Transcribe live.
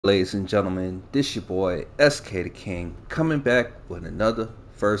Ladies and gentlemen, this your boy SK the King coming back with another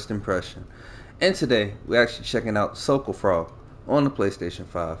first impression. And today we're actually checking out Sokofrog on the PlayStation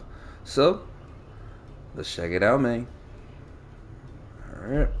 5. So let's check it out, man.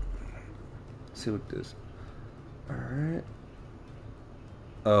 Alright. See what this. Alright.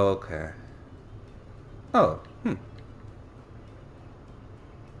 Okay. Oh,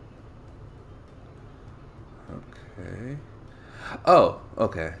 okay. Oh,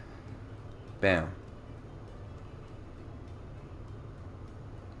 okay. Bam.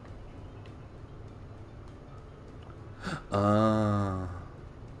 Uh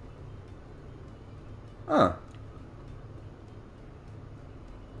huh.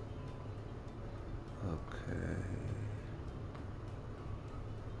 Okay.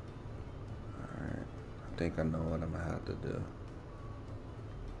 Alright. I think I know what I'm gonna have to do.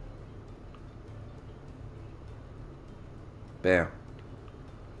 Bam.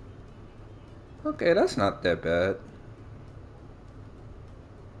 Okay, that's not that bad.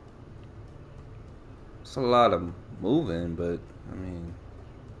 It's a lot of moving, but I mean,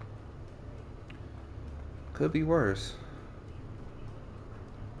 could be worse.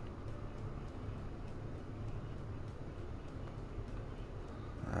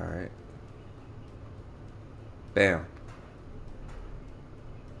 All right, bam.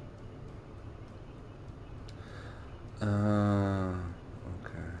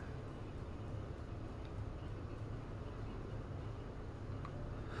 Okay.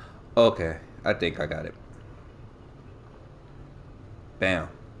 Okay, I think I got it. Bam.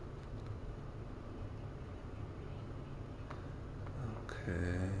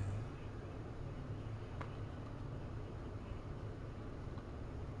 Okay.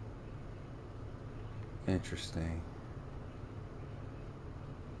 Interesting.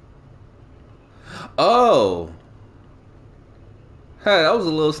 Oh, hey, that was a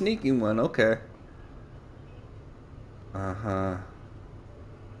little sneaky one. Okay. Uh huh.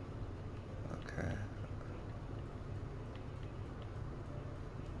 Okay.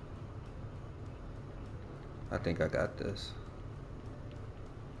 I think I got this.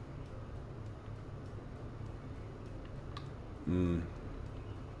 Hmm.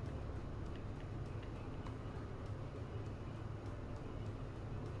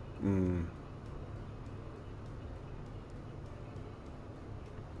 Hmm.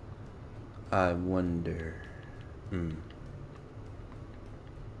 I wonder. Hmm.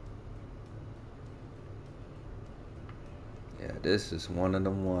 Yeah, this is one of the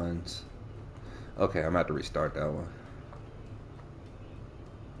ones. Okay, I'm about to restart that one.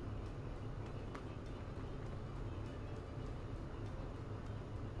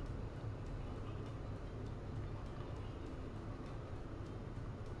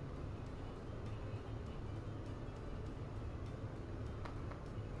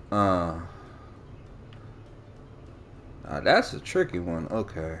 Uh, Now that's a tricky one.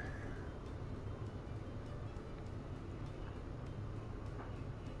 Okay.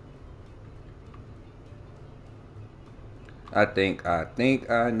 I think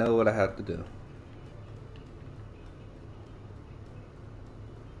I know what I have to do.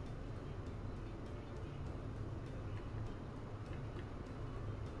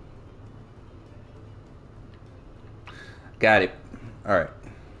 Got it. All right.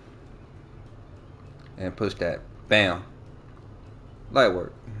 And push that. Bam. Light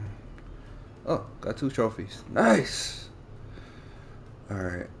work. Oh, got two trophies. Nice. All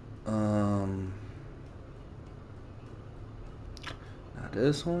right. Um. Now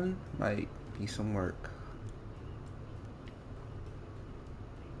this one might be some work.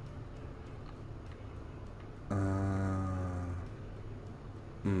 Uh.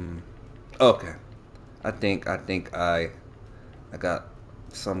 Hmm. Okay. I think I got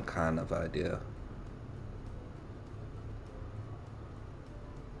some kind of idea.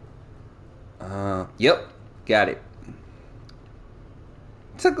 Yep. Got it.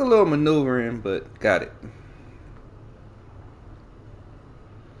 Took a little maneuvering, but got it.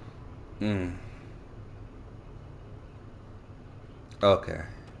 Hmm. Okay.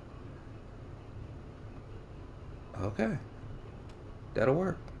 Okay. That'll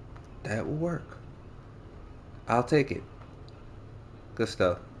work. That will work. I'll take it. Good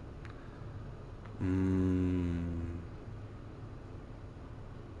stuff. Mm,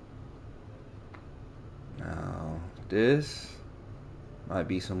 now, this might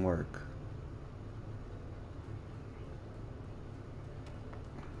be some work.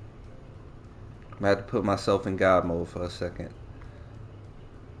 I'm gonna have to put myself in God mode for a second.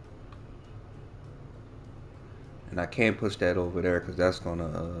 And I can't push that over there because that's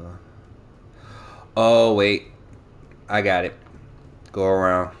gonna. Oh, wait. I got it. Go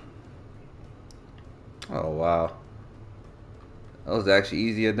around. Oh wow. That was actually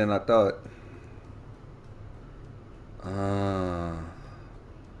easier than I thought. Uh,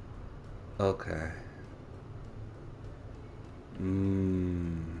 okay.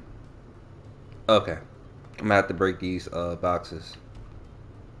 Mm. Okay. I'm gonna have to break these boxes.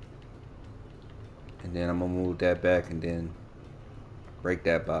 And then I'm gonna move that back and then break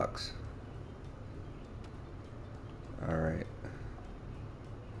that box. Alright.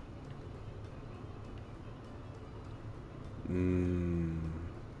 Mm.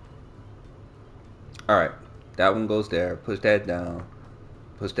 Alright. That one goes there. Push that down.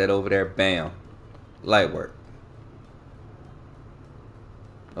 Push that over there. Bam. Light work.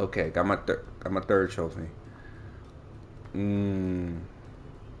 Okay, got my third trophy.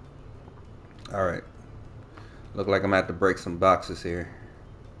 Alright. Look like I'm gonna have to break some boxes here.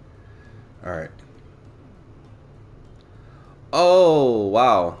 Alright. Oh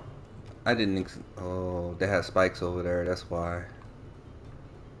wow. I didn't oh, they have spikes over there, that's why.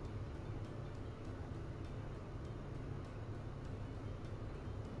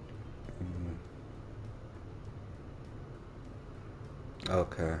 Mm.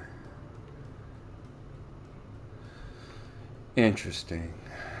 Okay. Interesting.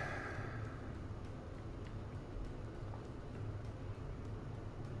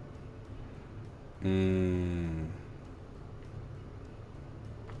 Mm.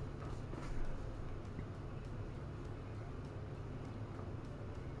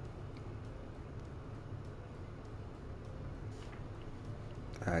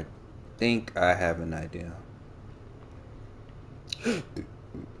 I think I have an idea.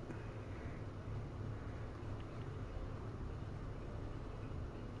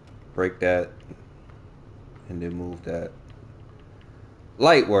 Break that and then move that.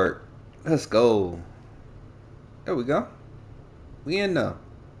 Light work. Let's go. There we go. We in now.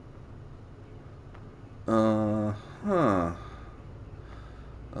 Huh.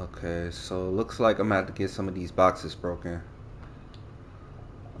 Okay, so looks like I'm gonna have to get some of these boxes broken.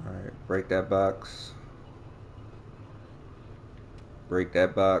 Alright, break that box. Break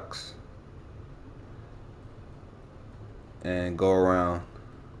that box. And go around.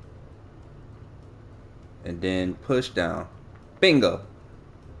 And then push down. Bingo!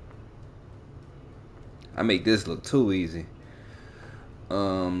 I make this look too easy.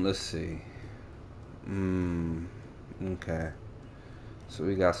 Let's see. Okay. So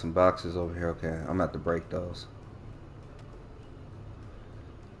we got some boxes over here. Okay, I'm gonna have to break those.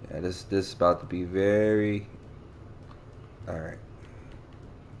 Yeah, this is about to be very. All right.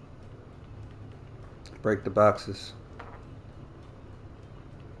 Break the boxes.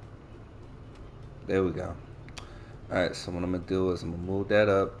 There we go. All right. So what I'm gonna do is I'm gonna move that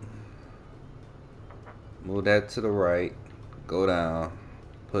up. Move that to the right. Go down.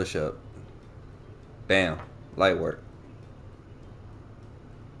 Push up. Bam. Light work.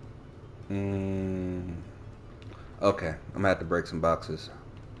 Okay. I'm gonna have to break some boxes.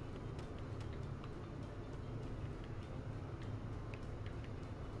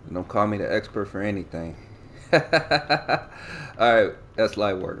 Don't call me the expert for anything. Alright, that's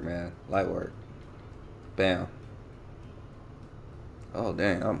light work, man. Light work. Bam. Oh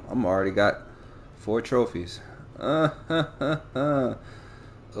dang, I'm already got 4 trophies.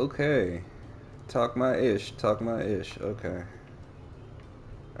 Okay. Talk my ish. Talk my ish. Okay.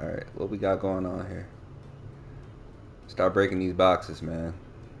 Alright, what we got going on here? Start breaking these boxes, man.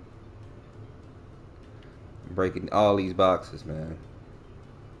 Breaking all these boxes, man.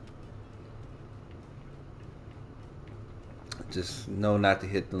 Just know not to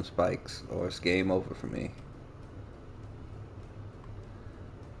hit them spikes or it's game over for me.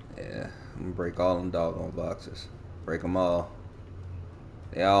 Yeah, I'm gonna break all them doggone boxes. Break them all.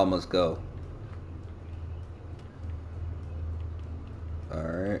 They all must go.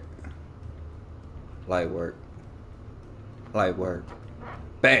 Alright. Light work. Light work.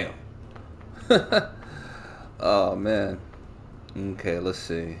 Bam! Oh man. Okay, let's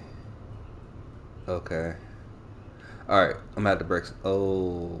see. Okay. Alright, I'm gonna have to break some.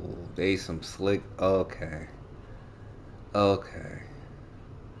 Oh, they some slick. Okay. Okay.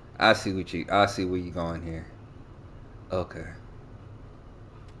 I see where you going here. Okay.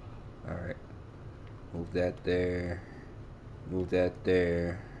 Alright. Move that there. Move that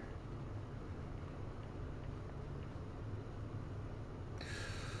there.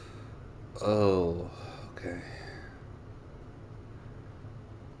 Oh, okay.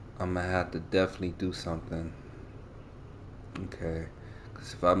 I'm gonna have to definitely do something. Okay.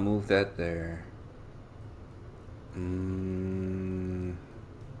 Because if I move that there. Mmm.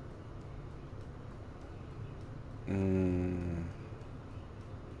 Mmm.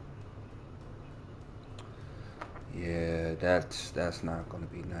 That's not gonna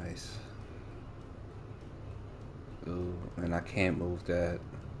be nice. Ooh, and I can't move that.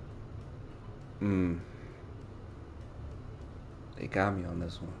 Hmm. They got me on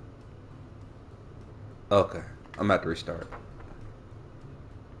this one. Okay, I'm about to restart.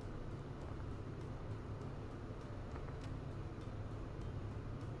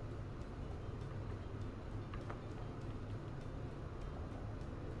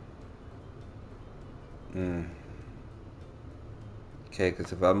 Hmm. Okay,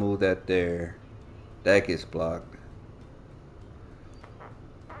 because if I move that there, that gets blocked.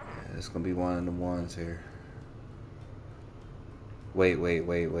 Yeah, it's gonna be one of the ones here. Wait.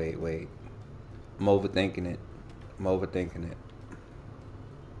 I'm overthinking it. I'm overthinking it.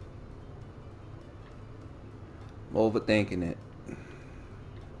 I'm overthinking it.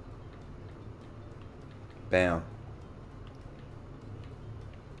 Bam.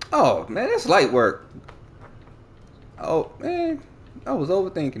 Oh man, that's light work. Oh man, I was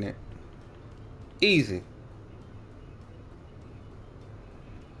overthinking it. Easy.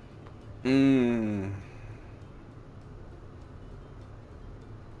 Mmm.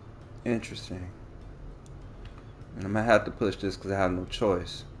 Interesting. And I'm gonna have to push this because I have no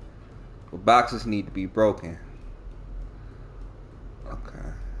choice. But boxes need to be broken. Okay.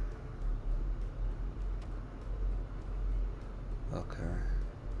 Okay.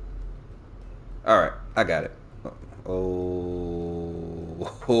 All right, I got it. Oh,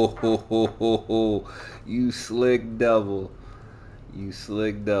 ho, ho, ho, ho, ho. You slick devil. You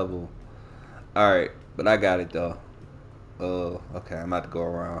slick devil. All right, but I got it though. Oh, okay. I'm about to go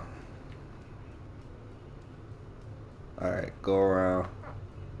around. All right, go around.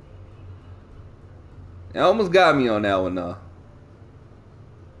 It almost got me on that one though.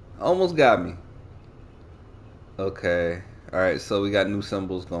 Almost got me. Okay. All right. So we got new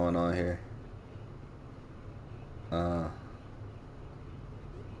symbols going on here. Uh,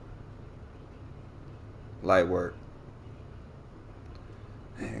 light work.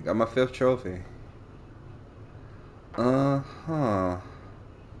 Man, got my fifth trophy. Huh. All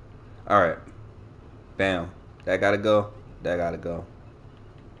right. Bam. That gotta go. That gotta go.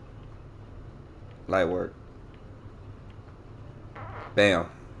 Light work. Bam.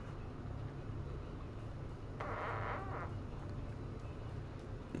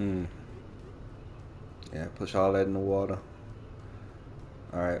 Mm. Yeah. Push all that in the water.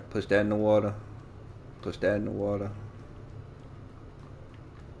 All right. Push that in the water. Push that in the water.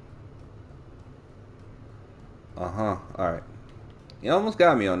 Uh-huh. All right. You almost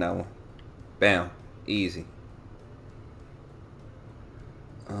got me on that one. Bam. Easy.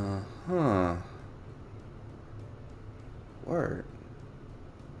 Uh-huh. Word.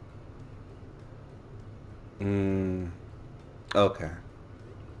 Mm. Okay.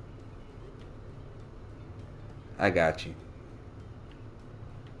 I got you.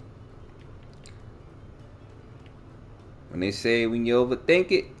 When they say when you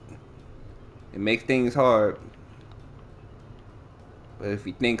overthink it, it makes things hard. But if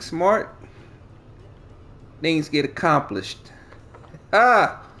you think smart, things get accomplished.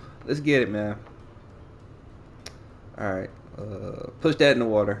 Ah! Let's get it, man. Alright. Push that in the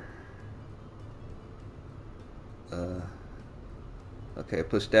water. Uh, okay,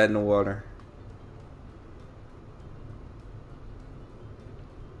 push that in the water.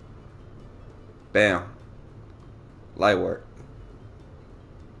 Bam. Light work.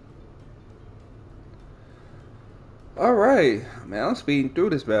 Alright. Man, I'm speeding through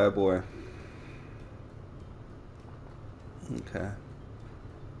this bad boy. Okay.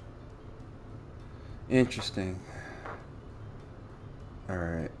 Interesting.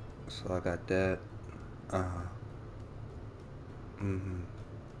 Alright. So I got that. Uh-huh. Mm-hmm.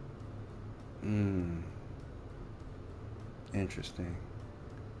 Mm. Interesting.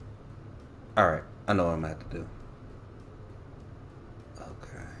 Alright. I know what I'm gonna have to do.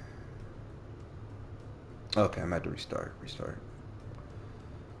 Okay. Okay, I'm gonna have to restart. Restart.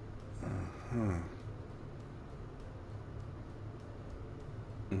 Uh-huh.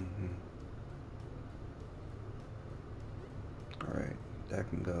 Mm-hmm. Alright. That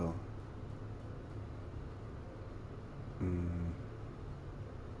can go. Mm.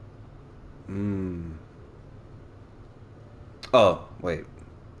 Mm. Oh, wait.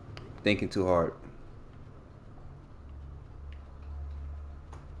 Thinking too hard.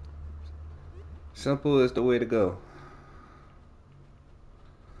 Simple is the way to go.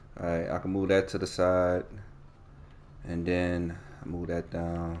 Alright, I can move that to the side. And then move that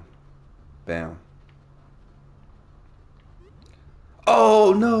down. Bam.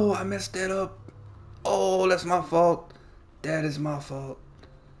 Oh no, I messed that up. Oh, that's my fault. That is my fault.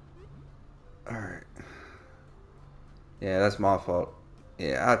 Alright. Yeah, that's my fault.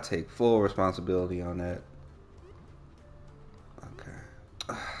 Yeah, I take full responsibility on that.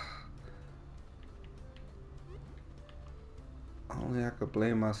 Okay. Only I could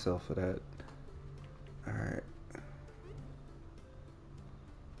blame myself for that. Alright.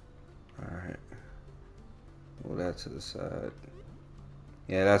 Alright. Move that to the side.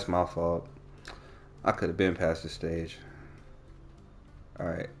 Yeah, that's my fault. I could have been past the stage.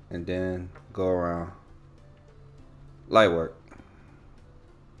 Alright. And then go around. Light work.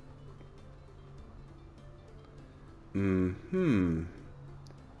 Mm-hmm.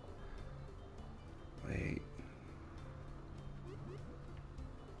 Wait.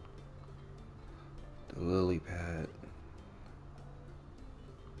 The lily pad.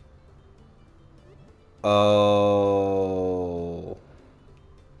 Oh.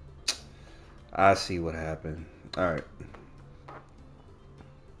 I see what happened. Alright.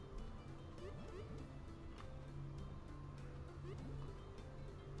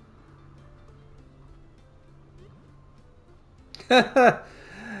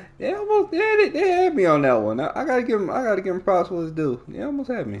 Yeah, almost. Yeah, they had me on that one. I gotta give him. I gotta give him props for his due. They almost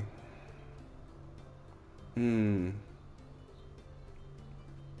had me. Hmm.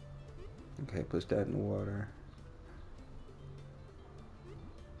 Okay, push that in the water.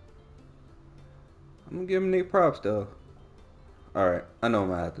 I'm gonna give him their props though. All right, I know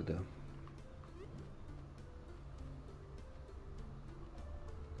what I have to do.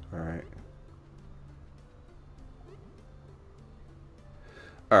 All right.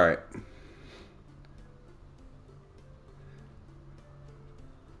 All right.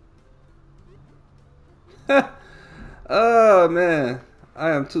 Oh man,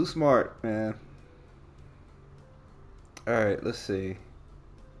 I am too smart, man. All right, let's see.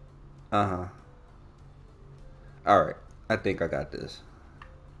 Uh huh. All right, I think I got this.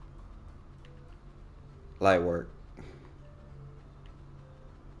 Light work.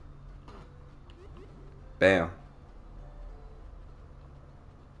 Bam.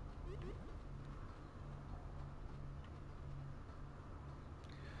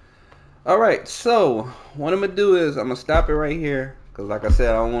 All right, so what I'm gonna do is I'm gonna stop it right here because, like I said,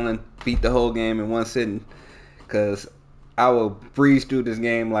 I don't want to beat the whole game in one sitting. Because I will breeze through this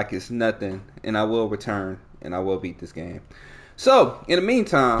game like it's nothing, and I will return and I will beat this game. So in the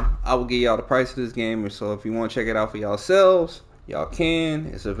meantime, I will give y'all the price of this game, and so if you want to check it out for yourselves, y'all can.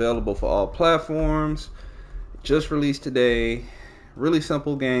 It's available for all platforms. Just released today. Really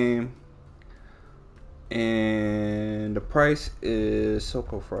simple game. And the price is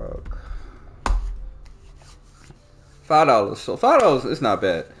Sokofrog. $5. So $5 is not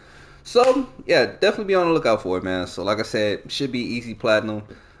bad. So yeah, definitely be on the lookout for it, man. So like I said, should be easy platinum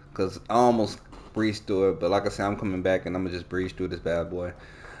because I almost breezed through it. But like I said, I'm coming back and I'm gonna just breeze through this bad boy.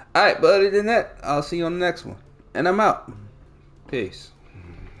 All right, but other than that, I'll see you on the next one, and I'm out. Peace.